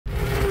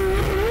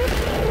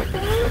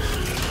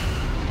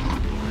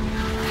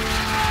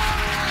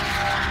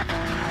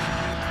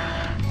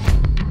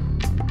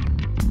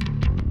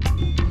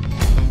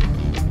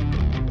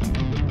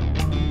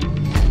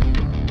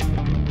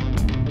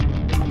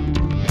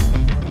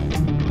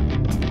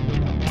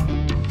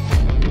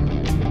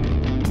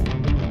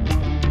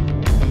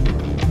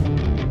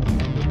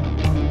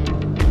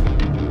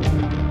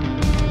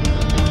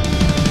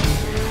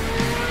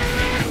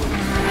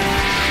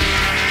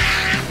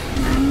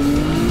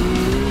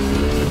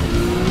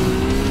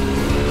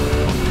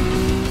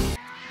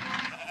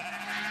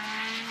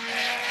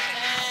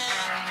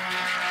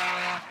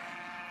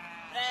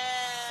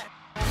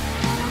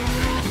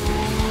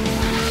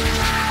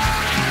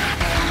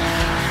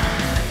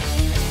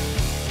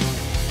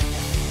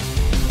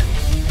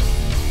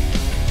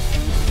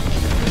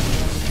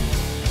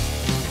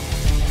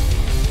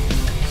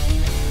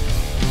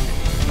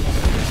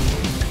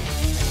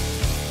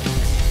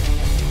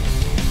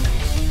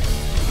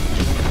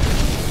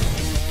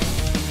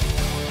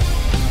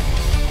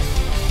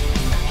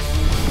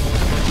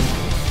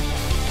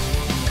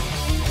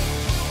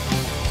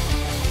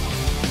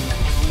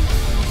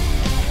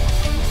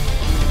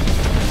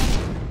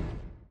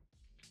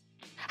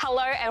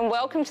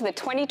welcome to the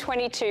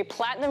 2022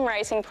 Platinum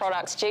Racing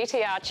Products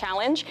GTR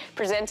Challenge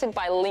presented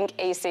by Link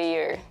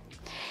ECU.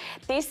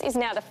 This is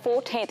now the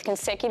 14th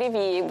consecutive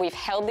year we've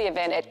held the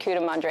event at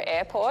Cootamundra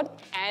Airport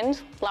and,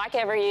 like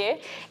every year,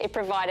 it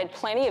provided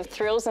plenty of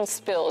thrills and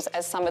spills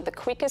as some of the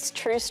quickest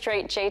true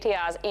street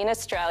GTRs in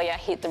Australia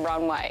hit the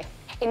runway.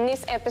 In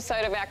this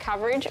episode of our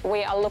coverage,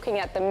 we are looking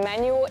at the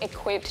manual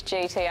equipped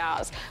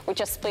GTRs,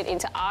 which are split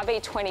into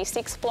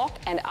RB26 block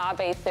and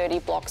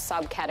RB30 block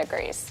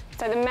subcategories.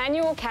 So the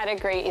manual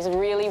category is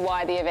really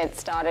why the event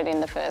started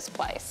in the first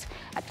place.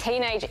 A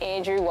teenage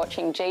Andrew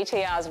watching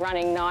GTRs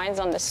running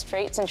nines on the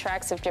streets and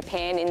tracks of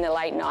Japan in the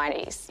late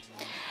 90s.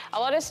 A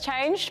lot has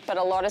changed, but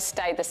a lot has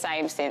stayed the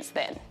same since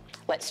then.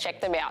 Let's check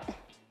them out.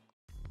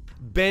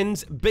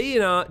 Ben's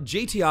B&R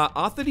GTR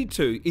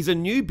R32 is a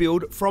new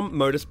build from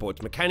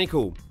Motorsports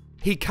Mechanical.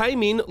 He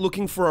came in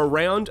looking for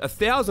around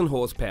 1,000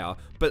 horsepower,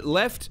 but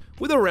left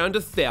with around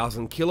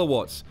 1,000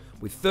 kilowatts,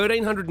 with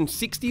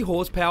 1,360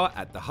 horsepower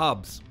at the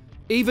hubs.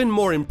 Even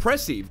more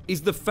impressive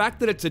is the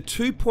fact that it's a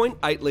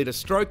 2.8 litre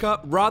stroker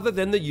rather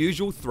than the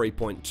usual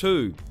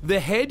 3.2. The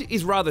head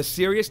is rather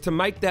serious to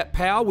make that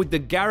power with the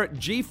Garrett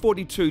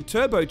G42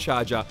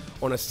 turbocharger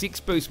on a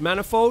 6-boost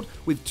manifold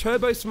with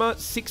TurboSmart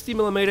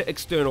 60mm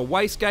external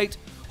wastegate,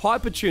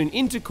 Hypertune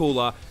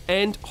intercooler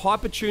and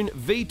Hypertune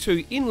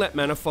V2 inlet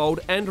manifold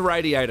and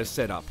radiator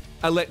setup.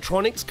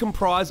 Electronics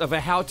comprise of a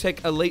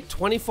Haltech Elite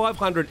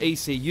 2500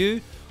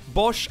 ECU,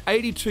 Bosch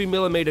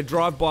 82mm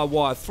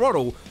drive-by-wire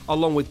throttle,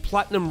 along with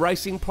Platinum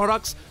Racing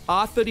Products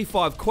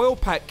R35 coil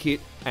pack kit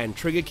and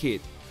trigger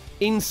kit.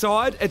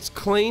 Inside, it's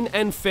clean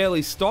and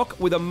fairly stock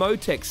with a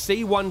Motec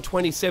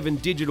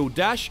C127 digital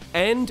dash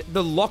and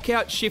the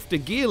lockout shifter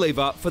gear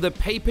lever for the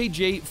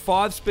PPG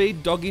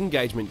 5-speed dog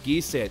engagement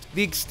gear set.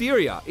 The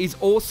exterior is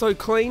also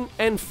clean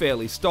and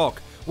fairly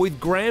stock, with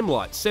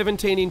Gramlite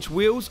 17-inch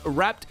wheels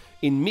wrapped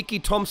in Mickey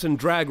Thompson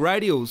drag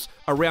radials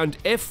around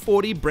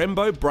F40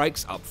 Brembo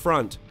brakes up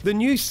front. The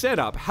new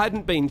setup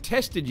hadn't been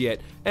tested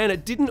yet and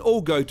it didn't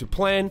all go to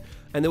plan,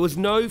 and there was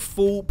no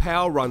full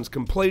power runs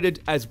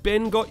completed as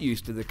Ben got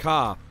used to the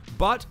car,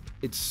 but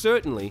it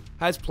certainly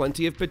has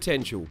plenty of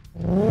potential.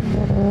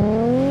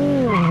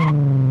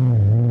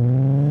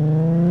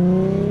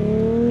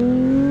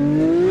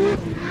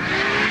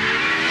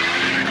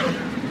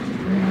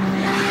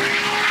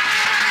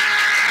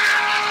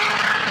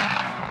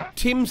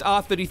 Tim's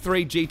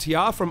R33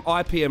 GTR from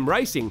IPM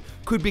Racing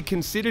could be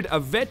considered a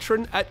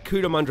veteran at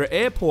Cootamundra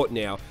Airport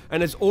now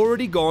and has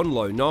already gone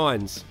low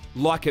nines.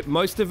 Like at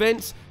most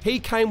events, he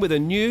came with a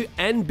new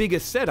and bigger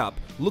setup,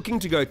 looking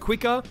to go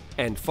quicker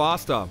and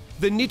faster.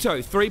 The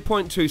Nitto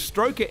 3.2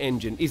 stroker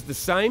engine is the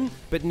same,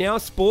 but now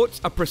sports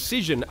a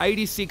precision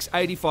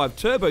 8685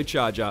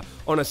 turbocharger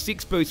on a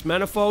 6-boost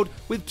manifold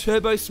with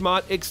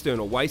TurboSmart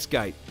external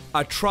wastegate.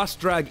 A truss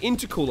drag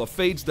intercooler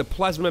feeds the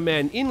Plasma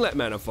Man inlet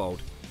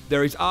manifold.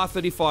 There is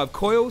R35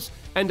 coils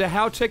and a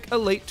Haltech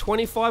Elite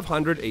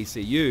 2500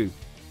 ECU.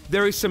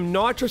 There is some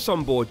nitrous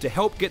on board to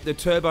help get the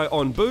turbo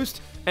on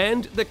boost,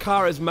 and the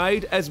car is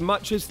made as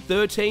much as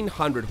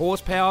 1,300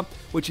 horsepower,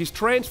 which is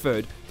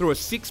transferred through a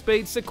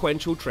 6-speed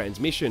sequential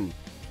transmission.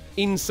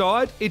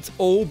 Inside, it's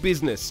all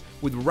business,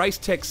 with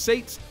Racetech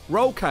seats,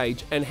 roll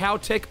cage and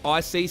Haltech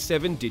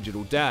IC7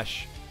 digital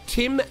dash.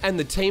 Tim and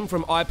the team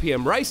from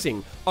IPM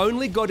Racing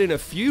only got in a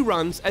few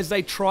runs as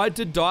they tried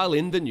to dial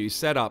in the new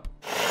setup.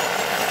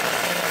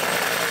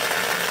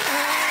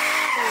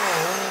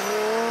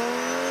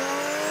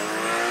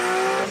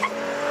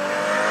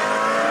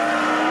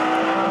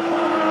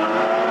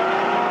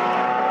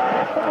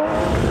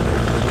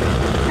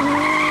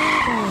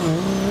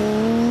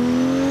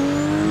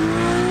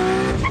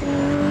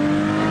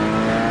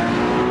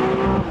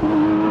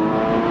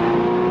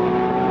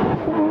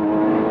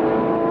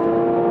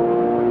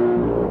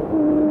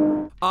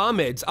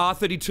 Ahmed's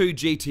R32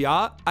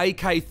 GTR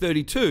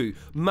AK32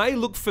 may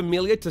look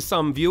familiar to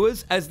some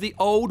viewers as the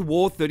old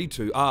War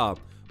 32R,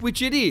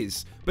 which it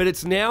is, but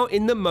it's now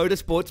in the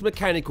Motorsports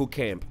Mechanical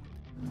camp.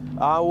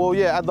 Well,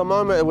 yeah, at the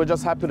moment we're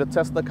just happy to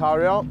test the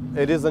car out.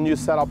 It is a new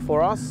setup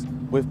for us.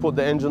 We've put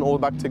the engine all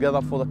back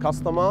together for the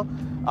customer.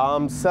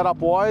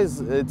 Setup-wise,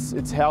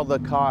 it's how the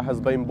car has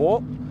been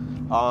bought,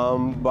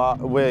 but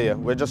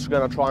we're just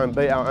going to try and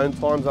beat our own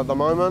times at the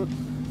moment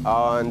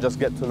and just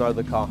get to know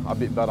the car a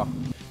bit better.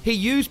 He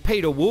used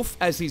Peter Wolf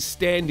as his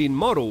stand-in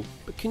model,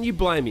 but can you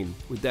blame him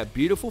with that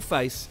beautiful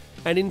face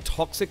and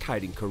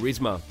intoxicating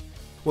charisma?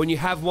 When you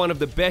have one of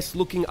the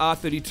best-looking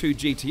R32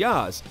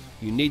 GTRs,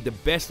 you need the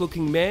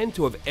best-looking man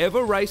to have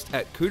ever raced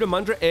at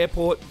Cootamundra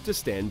Airport to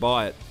stand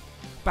by it.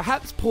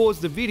 Perhaps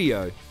pause the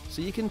video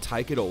so you can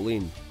take it all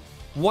in.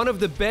 One of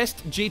the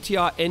best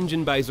GTR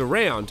engine bays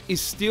around is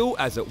still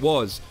as it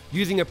was,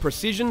 using a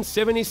precision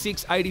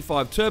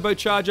 7685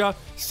 turbocharger,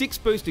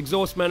 6-boost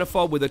exhaust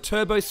manifold with a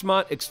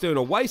TurboSmart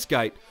external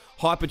wastegate,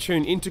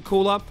 Hypertune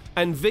intercooler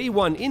and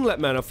V1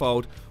 inlet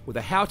manifold with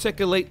a Haltech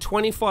Elite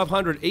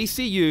 2500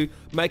 ECU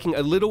making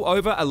a little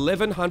over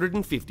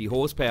 1150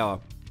 horsepower.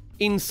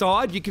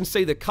 Inside you can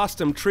see the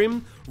custom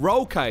trim,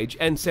 roll cage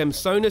and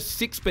Samsonus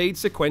 6-speed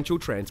sequential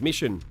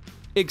transmission.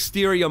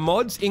 Exterior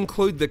mods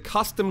include the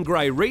custom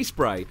grey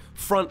respray,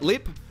 front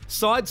lip,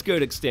 side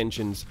skirt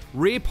extensions,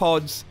 rear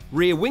pods,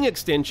 rear wing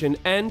extension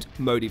and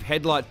motive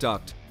headlight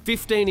duct.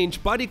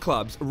 15-inch buddy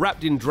clubs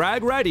wrapped in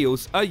drag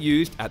radials are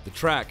used at the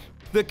track.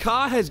 The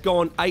car has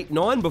gone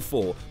 8-9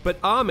 before, but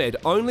Ahmed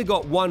only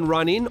got one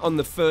run in on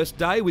the first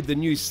day with the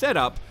new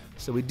setup,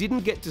 so we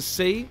didn't get to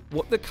see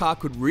what the car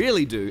could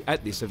really do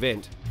at this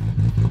event.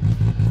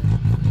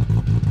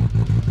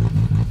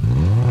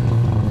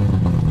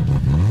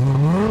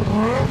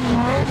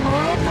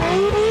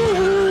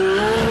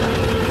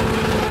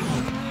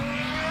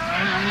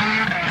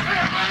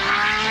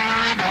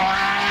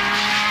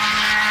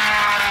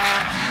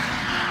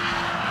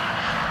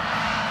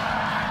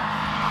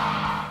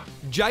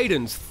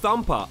 Jayden's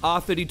thumper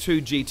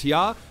R32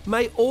 GTR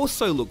may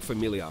also look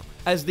familiar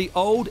as the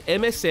old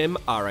MSM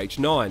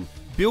RH9,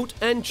 built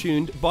and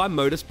tuned by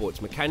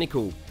Motorsports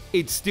Mechanical.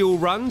 It still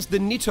runs the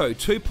Nitto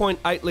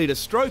 2.8-litre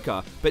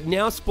stroker, but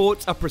now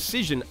sports a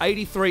precision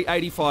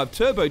 8385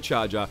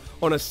 turbocharger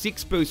on a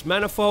 6-boost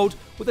manifold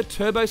with a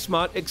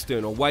turbo-smart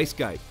external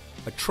wastegate,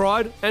 a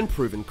tried and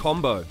proven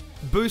combo.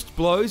 Boost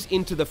blows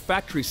into the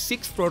factory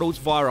 6 throttles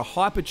via a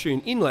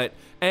Hypertune inlet,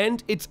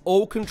 and it's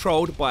all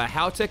controlled by a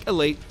Haltech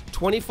Elite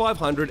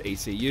 2500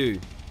 ECU.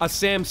 A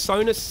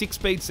Samsonus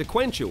 6-speed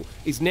sequential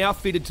is now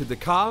fitted to the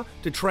car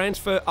to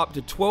transfer up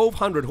to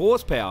 1200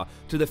 horsepower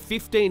to the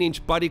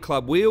 15-inch Buddy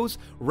Club wheels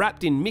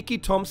wrapped in Mickey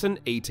Thompson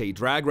ET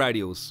drag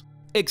radials.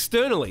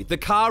 Externally, the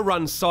car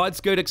runs side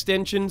skirt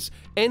extensions,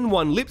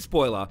 N1 lip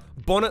spoiler,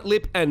 bonnet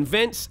lip and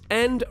vents,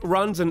 and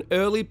runs an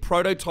early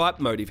prototype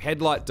motive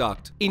headlight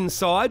duct.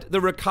 Inside,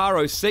 the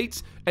Recaro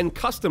seats and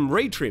custom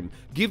retrim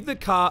give the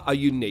car a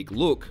unique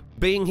look.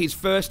 Being his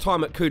first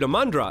time at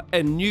Cootamundra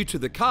and new to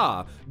the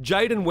car,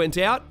 Jayden went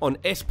out on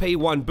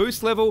SP1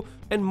 boost level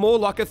and more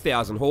like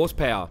 1000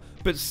 horsepower,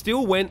 but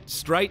still went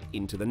straight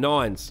into the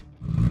 9s.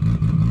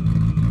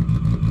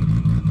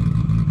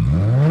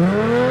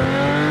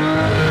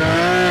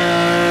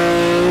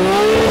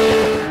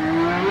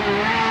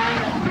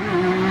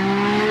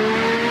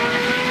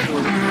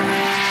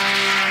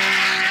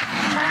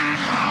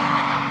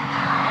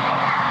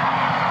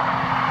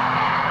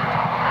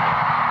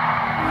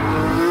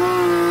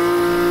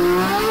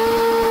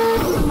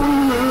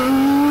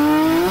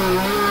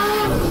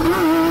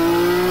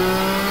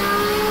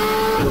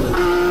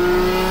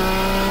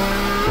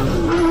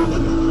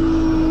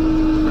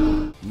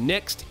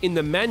 Next, in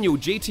the manual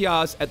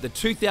GTRs at the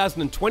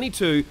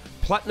 2022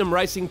 Platinum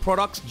Racing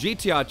Products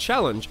GTR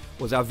Challenge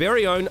was our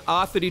very own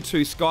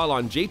R32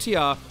 Skyline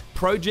GTR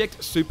Project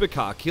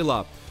Supercar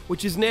Killer,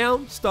 which is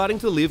now starting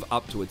to live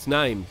up to its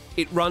name.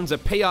 It runs a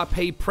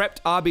PRP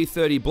prepped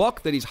RB30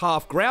 block that is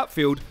half grout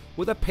filled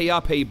with a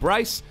PRP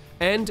brace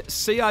and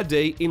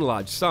CRD in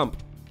large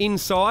sump.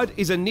 Inside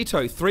is a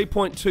Nitto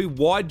 3.2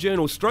 wide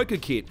journal stroker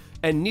kit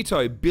and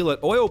Nitto billet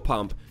oil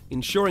pump,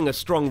 ensuring a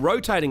strong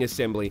rotating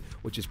assembly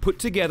which is put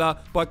together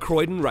by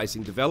Croydon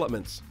Racing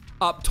Developments.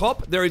 Up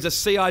top, there is a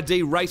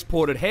CRD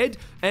race-ported head,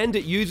 and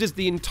it uses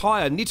the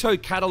entire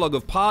Nitto catalogue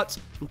of parts,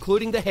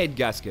 including the head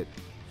gasket.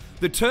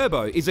 The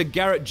turbo is a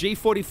Garrett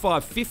G45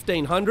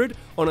 1500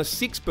 on a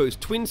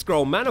 6-boost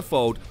twin-scroll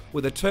manifold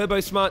with a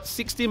TurboSmart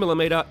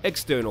 60mm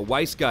external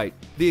wastegate.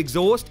 The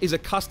exhaust is a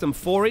custom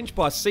 4-inch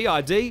by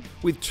CRD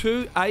with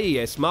 2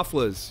 AES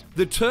mufflers.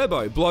 The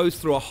turbo blows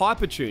through a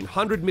Hypertune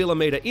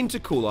 100mm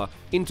intercooler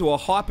into a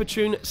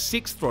Hypertune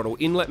 6-throttle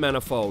inlet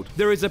manifold.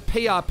 There is a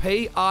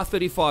PRP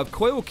R35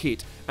 coil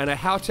kit and a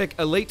Haltech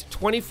Elite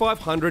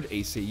 2500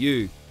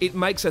 ECU. It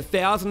makes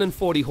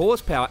 1040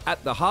 horsepower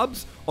at the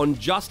hubs on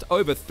just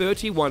over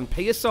 31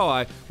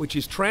 psi, which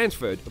is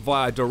transferred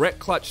via Direct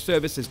Clutch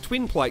Services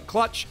twin plate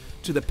clutch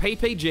to the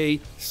PPG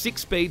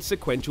 6-speed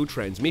sequential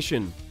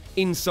transmission.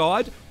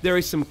 Inside, there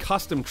is some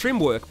custom trim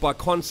work by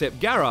Concept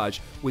Garage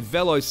with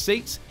Velo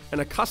seats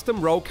and a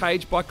custom roll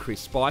cage by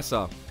Chris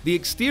Spicer. The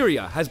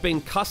exterior has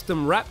been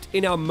custom wrapped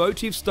in our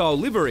motive style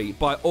livery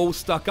by All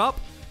Stuck Up,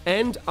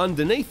 and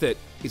underneath it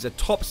is a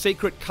top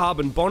secret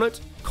carbon bonnet,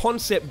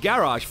 Concept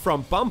Garage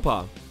front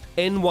bumper,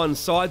 N1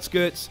 side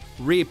skirts,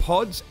 rear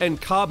pods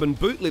and carbon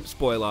boot lip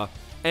spoiler,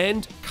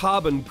 and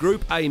carbon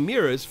Group A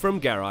mirrors from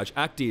Garage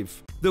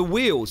Active. The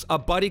wheels are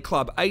Buddy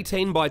Club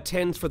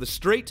 18x10s for the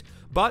street,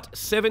 but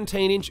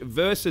 17-inch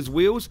Versus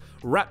wheels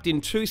wrapped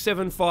in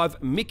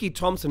 275 Mickey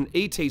Thompson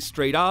ET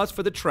Street Rs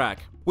for the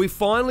track. We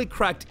finally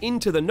cracked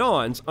into the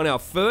 9s on our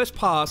first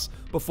pass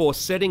before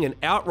setting an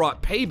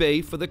outright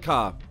PB for the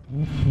car.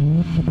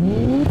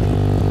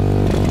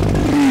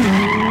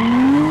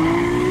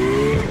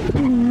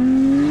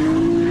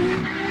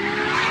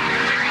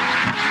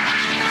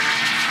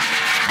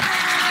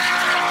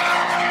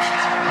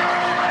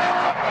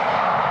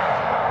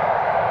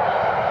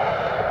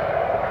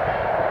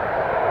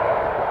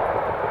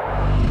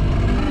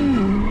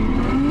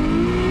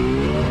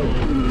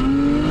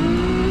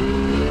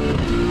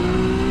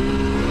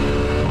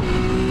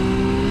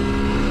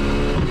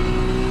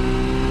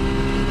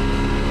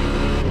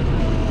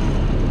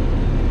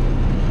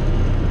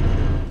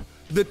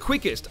 The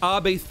quickest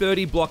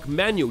RB30 block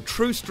manual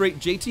True Street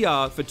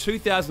GTR for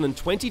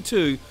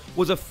 2022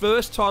 was a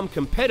first-time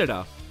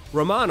competitor,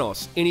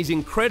 Romanos, in his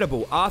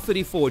incredible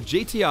R34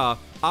 GTR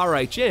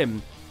RHM,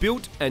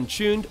 built and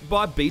tuned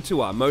by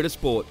B2R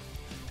Motorsport.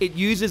 It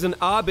uses an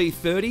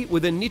RB30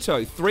 with a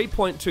Nitto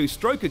 3.2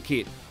 stroker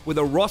kit with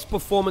a Ross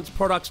Performance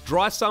Products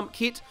dry sump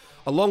kit,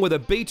 along with a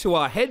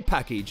B2R head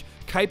package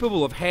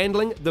capable of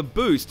handling the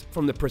boost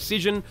from the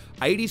Precision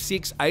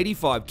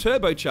 8685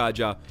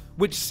 turbocharger,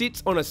 which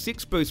sits on a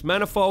 6-boost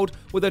manifold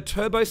with a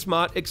Turbo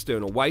Smart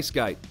external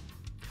wastegate.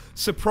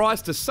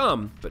 Surprise to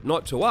some, but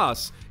not to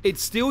us, it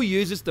still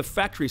uses the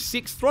factory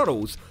 6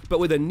 throttles, but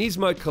with a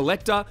Nismo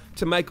collector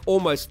to make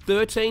almost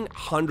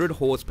 1300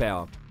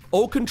 horsepower,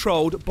 all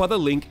controlled by the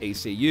Link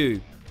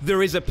ECU.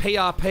 There is a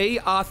PRP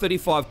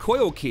R35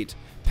 coil kit,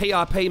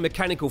 PRP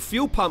mechanical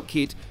fuel pump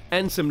kit,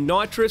 and some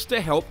nitrous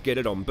to help get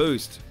it on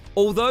boost.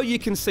 Although you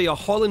can see a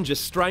Hollinger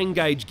strain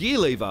gauge gear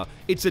lever,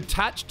 it's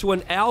attached to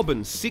an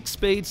Albin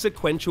 6-speed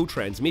sequential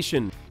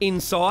transmission.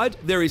 Inside,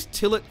 there is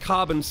Tillet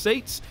carbon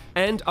seats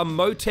and a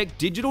Motec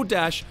digital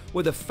dash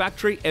where the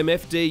factory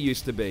MFD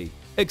used to be.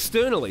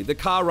 Externally, the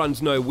car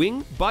runs no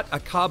wing, but a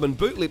carbon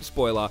boot lip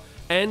spoiler,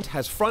 and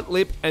has front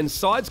lip and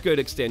side skirt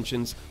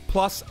extensions,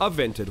 plus a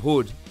vented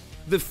hood.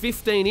 The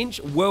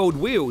 15-inch World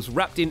wheels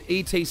wrapped in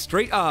ET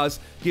Street Rs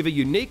give a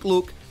unique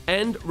look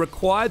and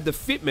required the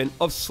fitment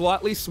of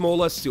slightly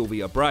smaller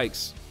Silvia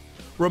brakes.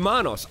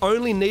 Romanos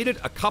only needed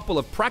a couple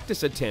of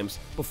practice attempts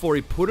before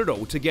he put it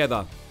all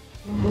together.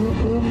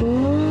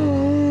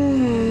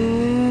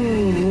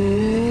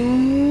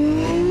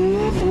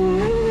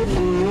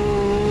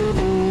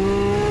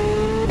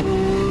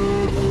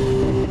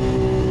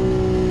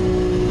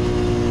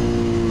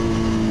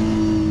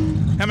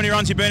 How many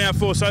runs you been out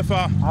for so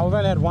far? We've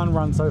only had one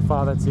run so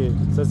far, that's it.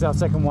 So it's our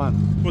second one.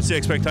 What's the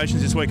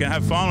expectations this weekend?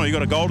 Have fun, or you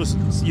got a goal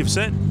you've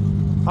set?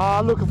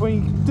 Look, if we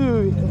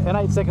do an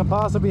 8-second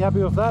pass, I'll be happy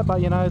with that, but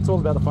you know, it's all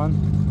about the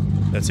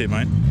fun. That's it,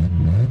 mate.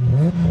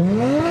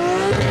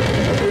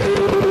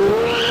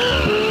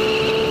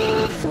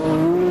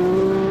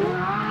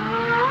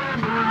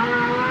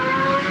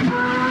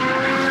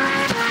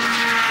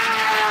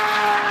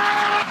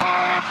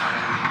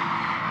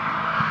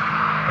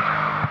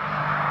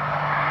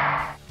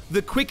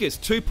 The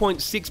quickest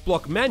 2.6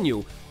 block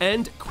manual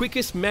and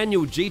quickest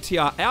manual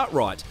GTR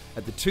outright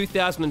at the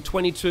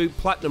 2022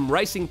 Platinum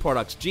Racing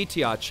Products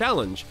GTR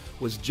Challenge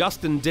was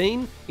Justin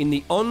Dean in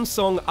the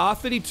On-Song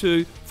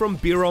R32 from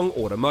Birong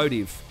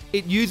Automotive.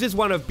 It uses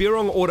one of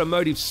Birong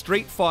Automotive's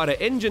Street Fighter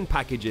engine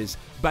packages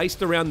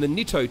based around the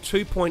Nitto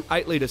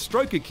 2.8 litre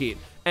stroker kit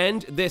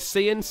and their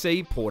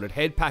CNC ported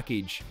head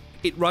package.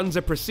 It runs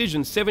a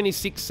Precision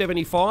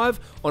 7675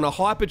 on a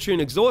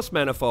Hypertune exhaust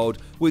manifold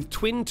with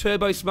twin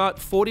Turbo Smart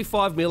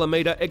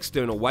 45mm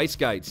external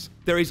wastegates.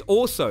 There is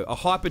also a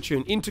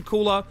Hypertune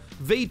intercooler,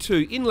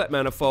 V2 inlet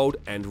manifold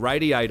and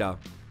radiator.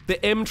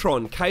 The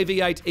M-Tron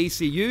KV8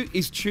 ECU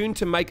is tuned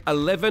to make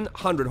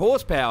 1100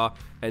 horsepower,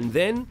 and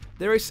then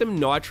there is some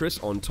nitrous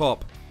on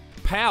top.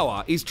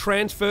 Power is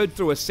transferred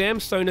through a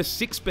Samsonite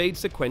 6-speed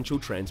sequential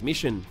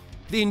transmission.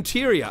 The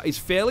interior is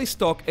fairly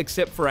stock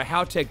except for a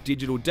Haltech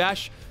digital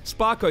dash,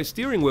 Sparco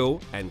steering wheel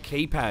and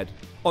keypad.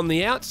 On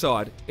the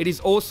outside, it is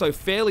also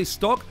fairly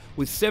stock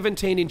with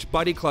 17-inch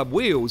Buddy Club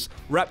wheels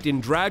wrapped in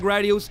drag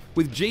radials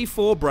with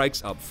G4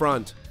 brakes up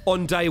front.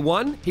 On day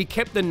one, he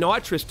kept the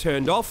nitrous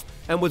turned off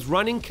and was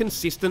running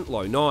consistent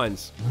low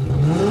 9s.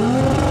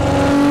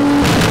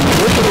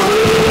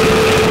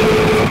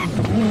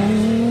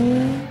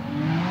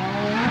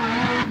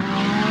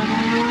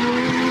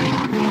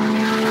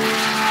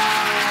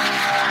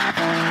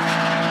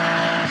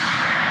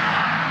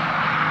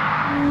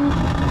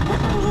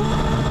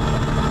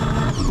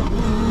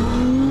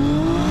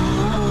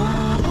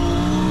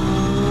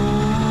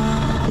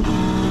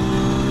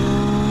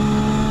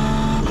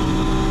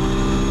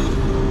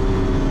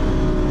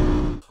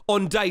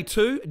 On day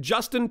two,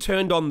 Justin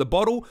turned on the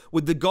bottle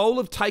with the goal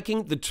of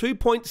taking the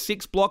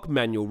 2.6 block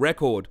manual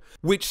record,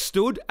 which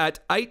stood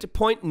at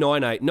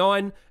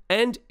 8.989,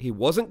 and he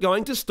wasn't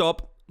going to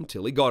stop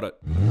until he got it.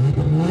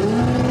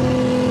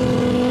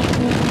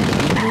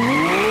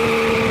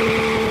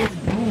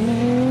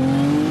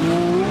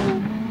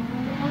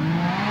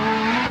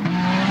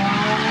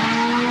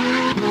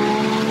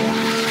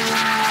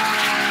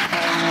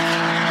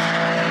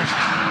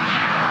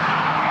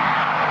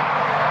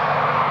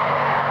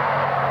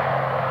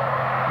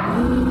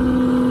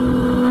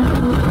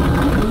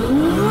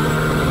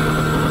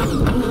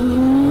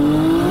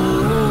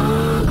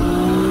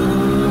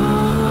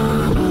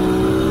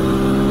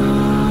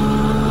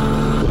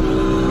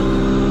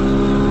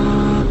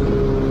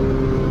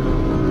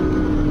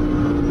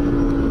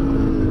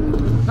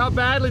 How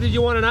badly did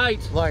you want an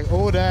 8? Like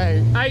all day.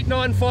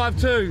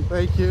 8952.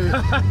 Thank you.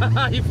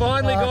 You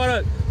finally got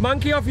it.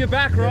 Monkey off your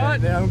back,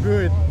 right? Yeah, I'm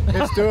good.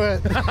 Let's do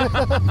it.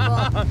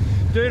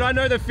 Dude, I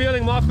know the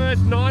feeling. My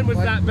first 9 was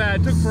that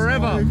bad. Took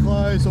forever. So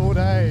close all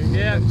day.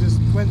 Yeah. And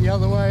just went the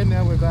other way,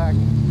 now we're back.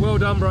 Well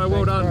done, bro.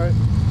 Well done. Bro.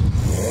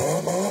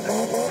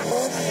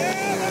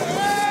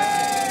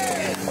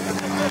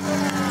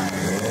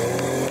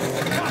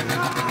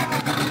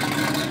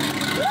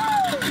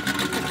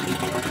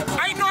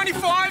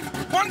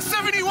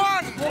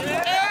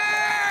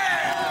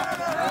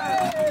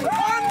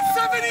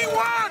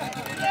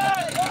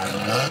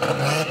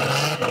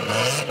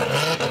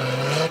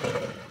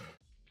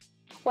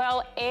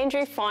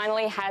 Andrew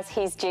finally has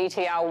his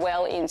GTR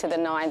well into the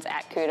 9s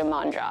at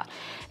Cootamundra.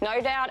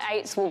 No doubt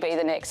 8s will be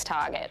the next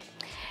target.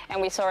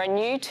 And we saw a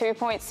new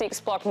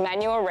 2.6 block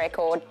manual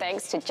record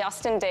thanks to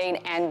Justin Dean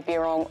and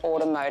Birong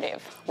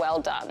Automotive.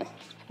 Well done.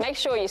 Make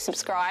sure you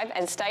subscribe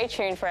and stay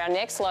tuned for our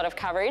next lot of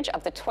coverage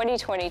of the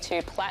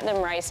 2022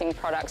 Platinum Racing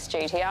Products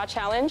GTR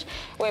Challenge,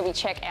 where we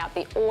check out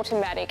the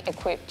automatic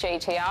equipped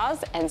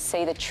GTRs and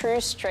see the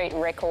true street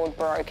record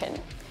broken.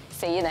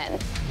 See you then.